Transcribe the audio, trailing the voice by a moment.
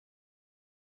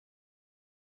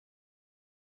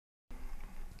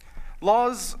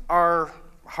Laws are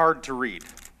hard to read.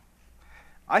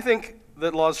 I think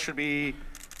that laws should be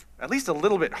at least a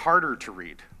little bit harder to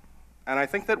read. And I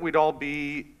think that we'd all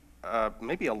be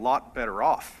maybe a lot better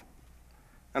off.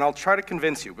 And I'll try to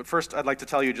convince you, but first I'd like to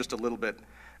tell you just a little bit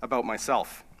about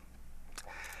myself.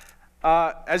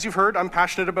 As you've heard, I'm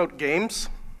passionate about games,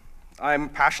 I'm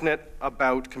passionate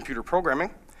about computer programming,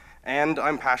 and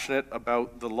I'm passionate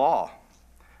about the law.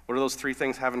 What do those three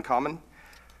things have in common?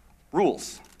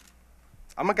 Rules.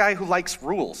 I'm a guy who likes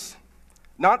rules.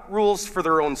 Not rules for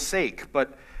their own sake,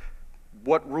 but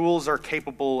what rules are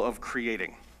capable of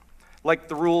creating. Like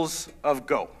the rules of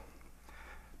Go.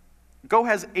 Go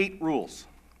has 8 rules,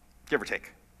 give or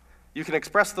take. You can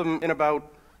express them in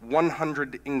about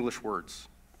 100 English words.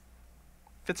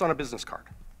 Fits on a business card.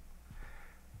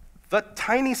 That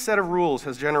tiny set of rules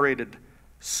has generated,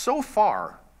 so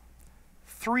far,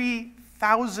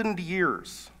 3,000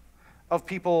 years of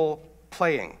people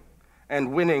playing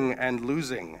and winning and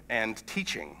losing and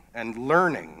teaching and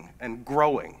learning and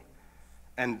growing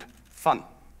and fun.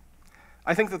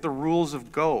 I think that the rules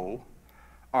of Go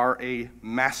are a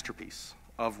masterpiece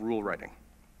of rule writing.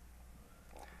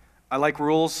 I like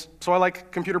rules, so I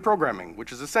like computer programming,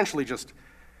 which is essentially just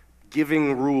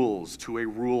giving rules to a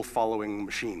rule-following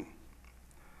machine.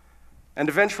 And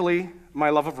eventually, my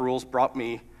love of rules brought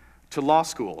me to law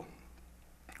school,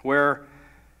 where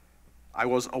I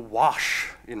was awash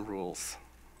in rules.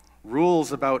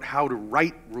 Rules about how to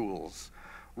write rules,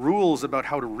 rules about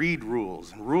how to read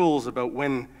rules, and rules about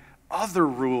when other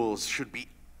rules should be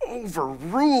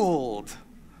overruled.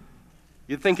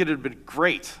 You'd think it'd been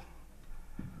great,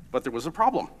 but there was a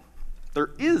problem.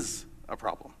 There is a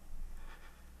problem.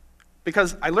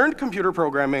 Because I learned computer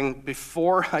programming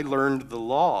before I learned the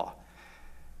law.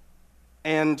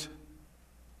 And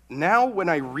now when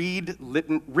I read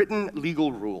written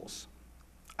legal rules,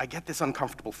 I get this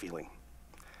uncomfortable feeling.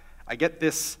 I get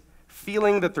this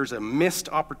feeling that there's a missed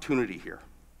opportunity here.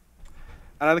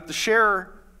 And I'd like to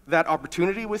share that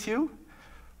opportunity with you.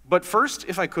 But first,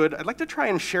 if I could, I'd like to try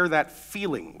and share that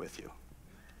feeling with you.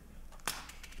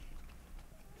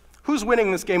 Who's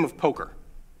winning this game of poker?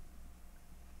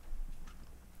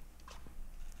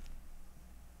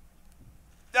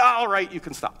 All right, you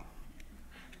can stop.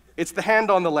 It's the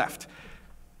hand on the left.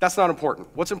 That's not important.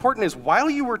 What's important is while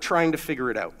you were trying to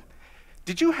figure it out,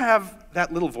 did you have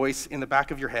that little voice in the back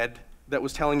of your head that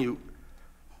was telling you,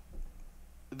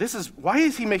 why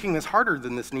is he making this harder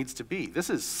than this needs to be? This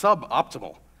is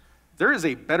suboptimal. There is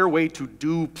a better way to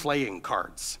do playing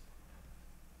cards,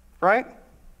 right?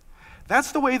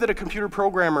 That's the way that a computer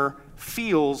programmer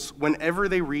feels whenever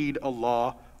they read a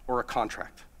law or a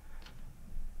contract.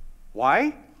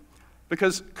 Why?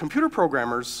 Because computer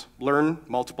programmers learn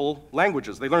multiple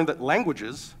languages. They learn that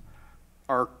languages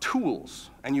are tools,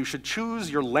 and you should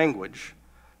choose your language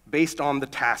based on the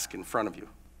task in front of you.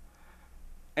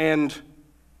 And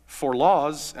for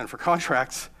laws and for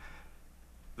contracts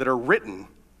that are written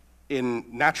in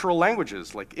natural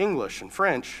languages like English and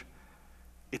French,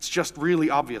 it's just really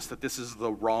obvious that this is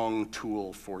the wrong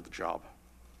tool for the job.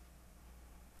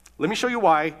 Let me show you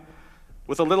why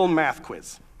with a little math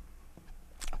quiz.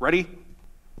 Ready?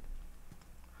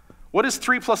 What is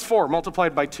 3 plus 4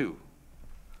 multiplied by 2?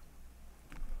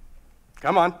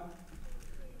 Come on.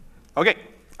 Okay,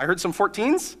 I heard some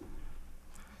 14s.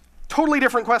 Totally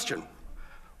different question.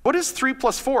 What is 3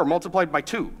 plus 4 multiplied by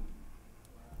 2?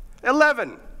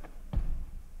 11.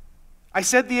 I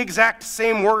said the exact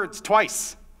same words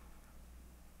twice.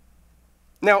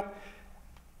 Now,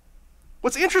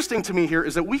 what's interesting to me here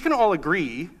is that we can all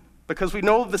agree, because we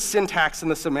know the syntax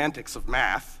and the semantics of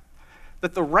math,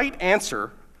 that the right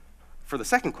answer for the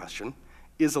second question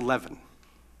is 11.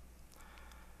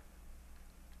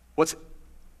 What's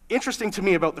interesting to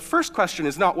me about the first question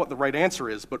is not what the right answer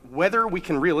is, but whether we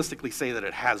can realistically say that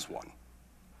it has one.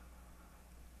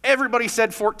 Everybody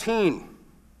said 14.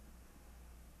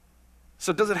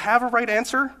 So does it have a right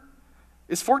answer?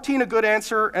 Is 14 a good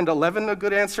answer and 11 a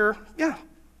good answer? Yeah,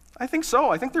 I think so.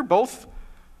 I think they're both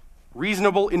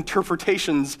reasonable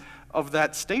interpretations of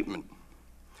that statement,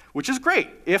 which is great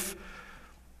if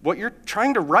what you're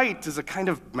trying to write is a kind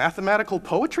of mathematical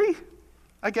poetry,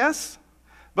 I guess.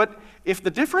 But if the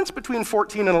difference between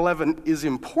 14 and 11 is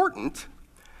important,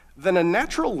 then a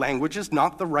natural language is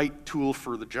not the right tool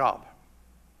for the job.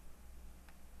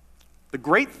 The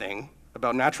great thing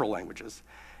about natural languages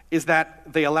is that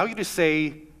they allow you to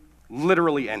say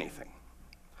literally anything.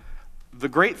 The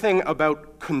great thing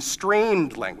about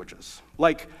constrained languages,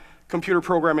 like computer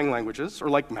programming languages or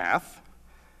like math,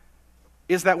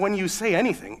 is that when you say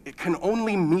anything, it can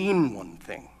only mean one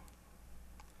thing.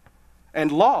 And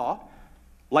law,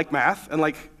 like math and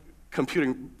like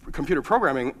computer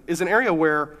programming is an area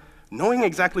where knowing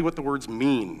exactly what the words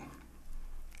mean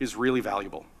is really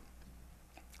valuable.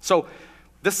 So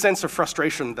this sense of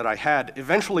frustration that I had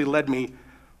eventually led me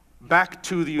back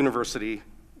to the university,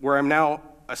 where I'm now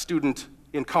a student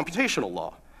in computational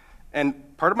law.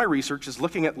 And part of my research is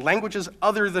looking at languages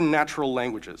other than natural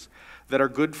languages that are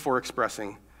good for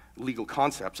expressing legal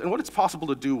concepts and what it's possible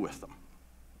to do with them.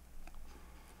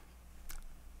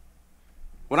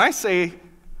 When I say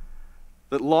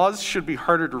that laws should be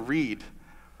harder to read,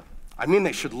 I mean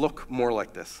they should look more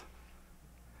like this.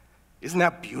 Isn't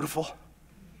that beautiful?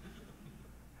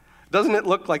 Doesn't it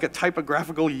look like a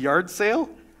typographical yard sale?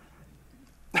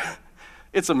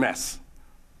 It's a mess,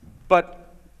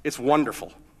 but it's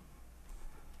wonderful.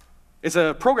 It's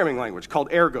a programming language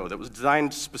called Ergo that was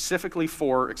designed specifically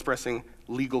for expressing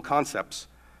legal concepts.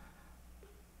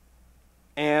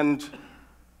 And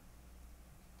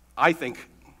I think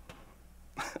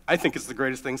it's the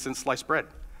greatest thing since sliced bread.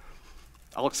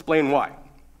 I'll explain why.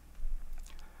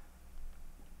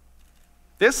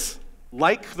 This,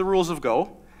 like the rules of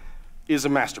Go, is a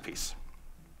masterpiece.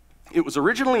 It was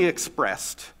originally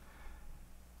expressed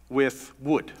with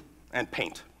wood and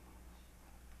paint.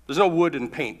 There's no wood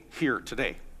and paint here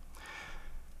today.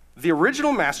 The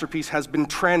original masterpiece has been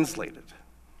translated.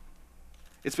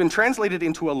 It's been translated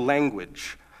into a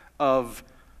language of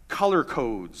color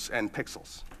codes and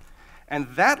pixels. And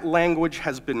that language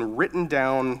has been written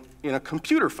down in a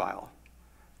computer file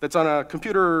that's on a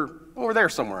computer over there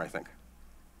somewhere, I think.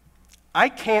 I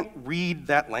can't read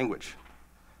that language,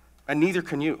 and neither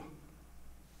can you.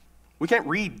 We can't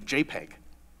read JPEG,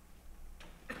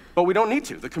 but we don't need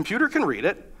to. The computer can read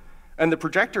it, and the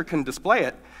projector can display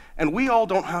it, and we all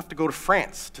don't have to go to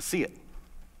France to see it.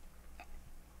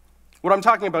 What I'm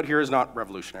talking about here is not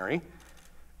revolutionary.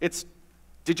 It's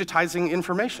digitizing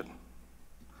information.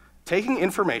 Taking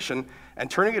information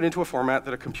and turning it into a format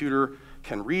that a computer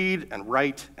can read and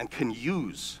write and can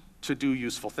use to do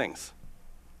useful things.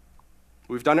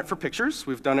 We've done it for pictures,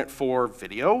 we've done it for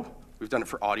video, we've done it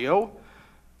for audio,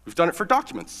 we've done it for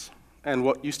documents and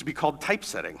what used to be called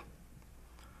typesetting.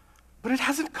 But it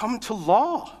hasn't come to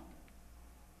law.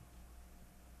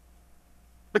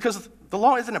 Because the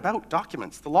law isn't about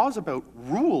documents, the law is about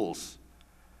rules.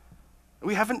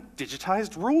 We haven't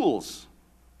digitized rules.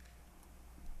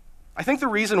 I think the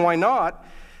reason why not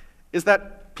is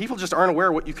that people just aren't aware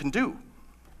of what you can do.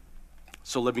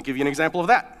 So let me give you an example of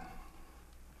that.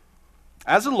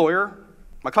 As a lawyer,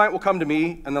 my client will come to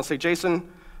me and they'll say, Jason,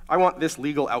 I want this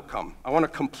legal outcome. I want to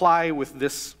comply with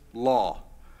this law.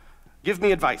 Give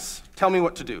me advice. Tell me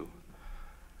what to do.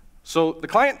 So the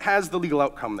client has the legal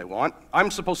outcome they want.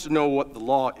 I'm supposed to know what the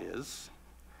law is.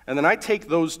 And then I take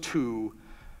those two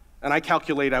and I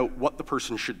calculate out what the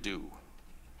person should do.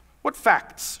 What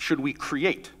facts should we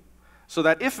create so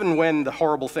that if and when the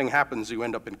horrible thing happens, you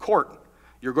end up in court,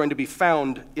 you're going to be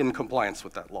found in compliance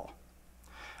with that law?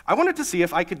 I wanted to see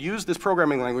if I could use this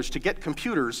programming language to get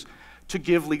computers to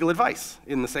give legal advice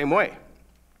in the same way.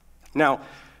 Now,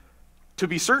 to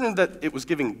be certain that it was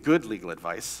giving good legal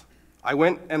advice, I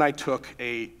went and I took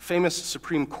a famous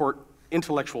Supreme Court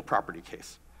intellectual property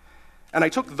case. And I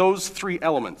took those three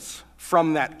elements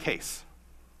from that case.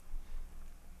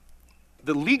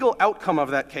 The legal outcome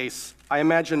of that case, I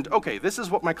imagined, okay, this is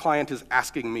what my client is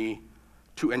asking me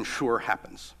to ensure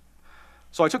happens.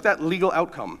 So I took that legal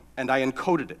outcome and I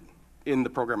encoded it in the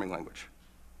programming language.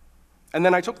 And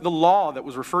then I took the law that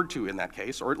was referred to in that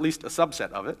case, or at least a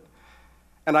subset of it,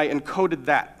 and I encoded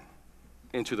that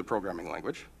into the programming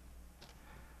language.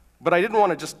 But I didn't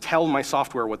want to just tell my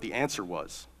software what the answer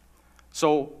was.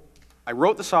 So I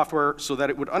wrote the software so that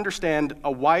it would understand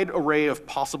a wide array of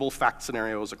possible fact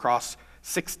scenarios across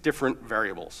 6 different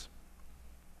variables.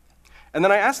 And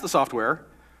then I asked the software,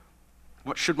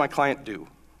 what should my client do?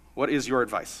 What is your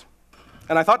advice?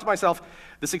 And I thought to myself,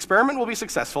 this experiment will be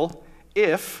successful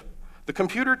if the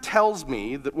computer tells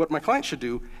me that what my client should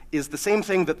do is the same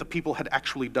thing that the people had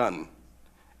actually done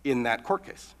in that court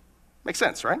case. Makes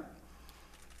sense, right?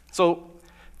 So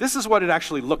this is what it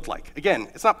actually looked like. Again,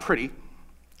 it's not pretty.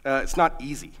 It's not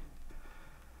easy.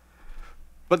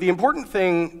 But the important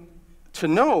thing to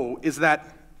know is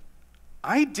that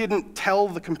I didn't tell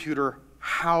the computer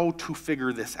how to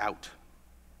figure this out.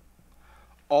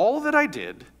 All that I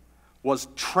did was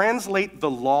translate the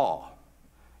law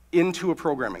into a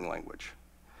programming language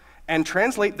and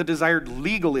translate the desired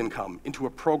legal income into a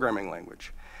programming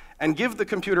language and give the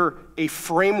computer a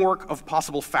framework of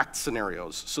possible fact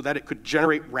scenarios so that it could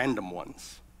generate random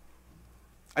ones.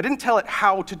 I didn't tell it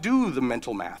how to do the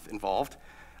mental math involved.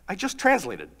 I just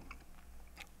translated.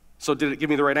 So did it give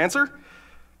me the right answer?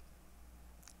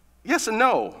 Yes and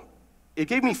no. it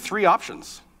gave me 3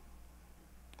 options.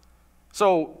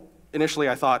 So initially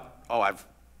I thought, oh,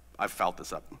 I've fouled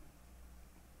this up.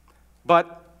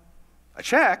 But I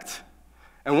checked,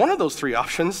 and one of those 3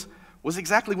 options was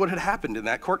exactly what had happened in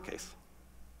that court case.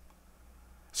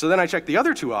 So then I checked the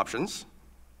other 2 options,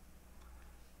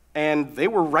 and they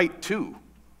were right too.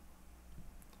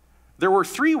 There were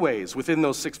 3 ways within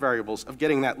those 6 variables of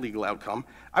getting that legal outcome.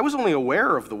 I was only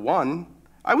aware of the one.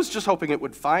 I was just hoping it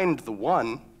would find the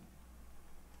one,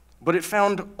 but it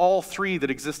found all 3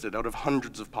 that existed out of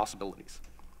hundreds of possibilities.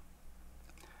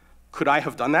 Could I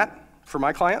have done that for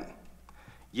my client?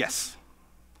 Yes.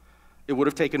 It would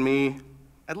have taken me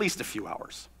at least a few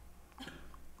hours.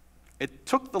 It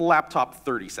took the laptop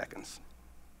 30 seconds.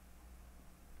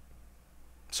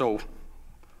 So,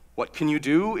 what can you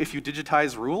do if you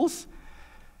digitize rules?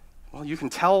 Well, you can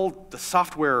tell the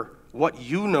software what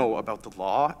you know about the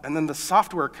law, and then the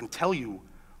software can tell you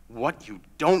what you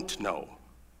don't know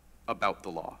about the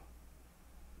law.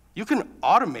 You can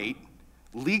automate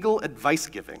legal advice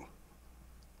giving,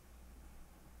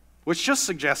 which just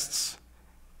suggests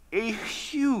a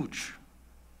huge,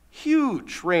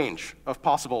 huge range of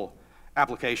possible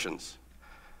applications.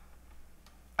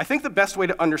 I think the best way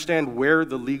to understand where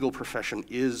the legal profession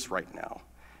is right now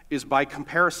is by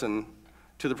comparison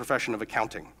to the profession of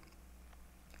accounting.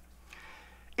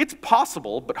 It's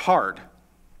possible, but hard,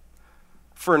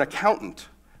 for an accountant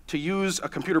to use a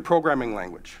computer programming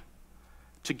language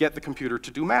to get the computer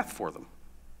to do math for them.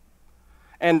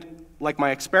 And like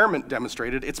my experiment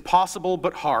demonstrated, it's possible,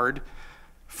 but hard,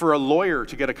 for a lawyer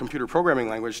to get a computer programming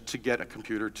language to get a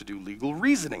computer to do legal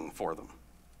reasoning for them.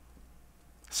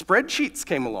 Spreadsheets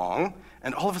came along,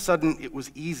 and all of a sudden it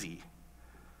was easy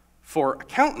for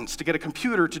accountants to get a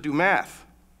computer to do math.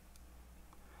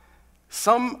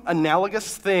 Some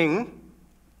analogous thing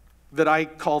that I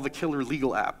call the killer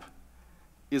legal app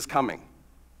is coming.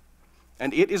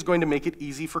 And it is going to make it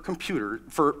easy for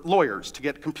lawyers to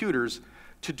get computers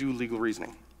to do legal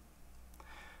reasoning.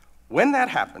 When that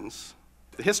happens,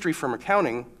 the history from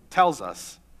accounting tells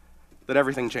us that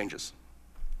everything changes.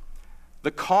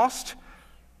 The cost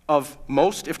of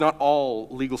most, if not all,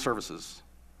 legal services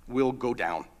will go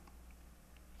down.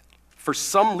 For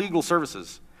some legal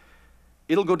services,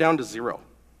 it'll go down to 0.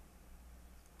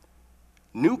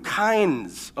 New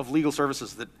kinds of legal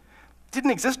services that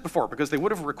didn't exist before because they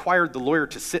would have required the lawyer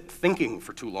to sit thinking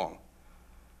for too long.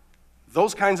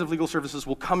 Those kinds of legal services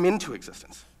will come into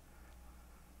existence.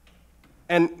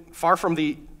 And far from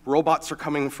the robots are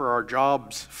coming for our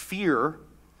jobs fear,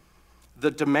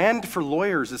 the demand for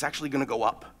lawyers is actually going to go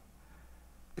up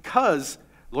because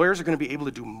lawyers are going to be able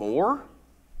to do more,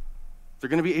 they're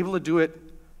going to be able to do it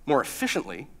more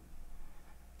efficiently,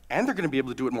 and they're going to be able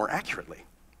to do it more accurately.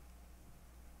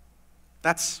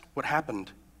 That's what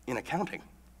happened in accounting.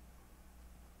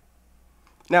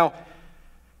 Now,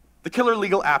 the killer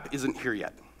legal app isn't here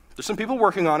yet. There's some people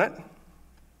working on it,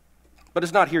 but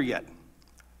it's not here yet.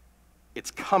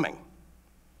 It's coming.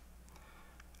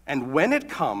 And when it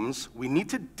comes, we need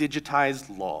to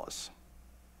digitize laws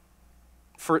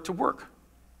for it to work.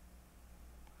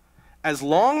 As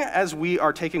long as we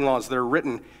are taking laws that are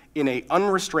written in an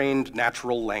unrestrained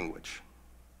natural language,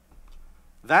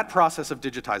 that process of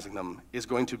digitizing them is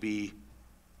going to be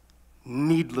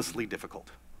needlessly difficult.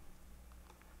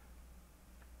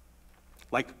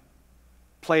 Like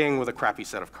playing with a crappy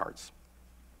set of cards.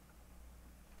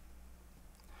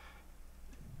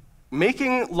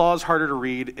 Making laws harder to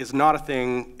read is not a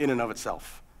thing in and of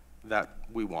itself that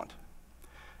we want.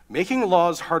 Making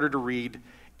laws harder to read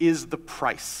is the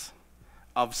price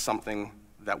of something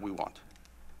that we want.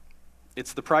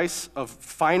 It's the price of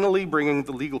finally bringing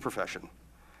the legal profession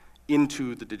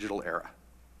into the digital era.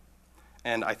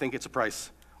 And I think it's a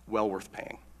price well worth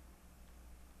paying.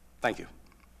 Thank you.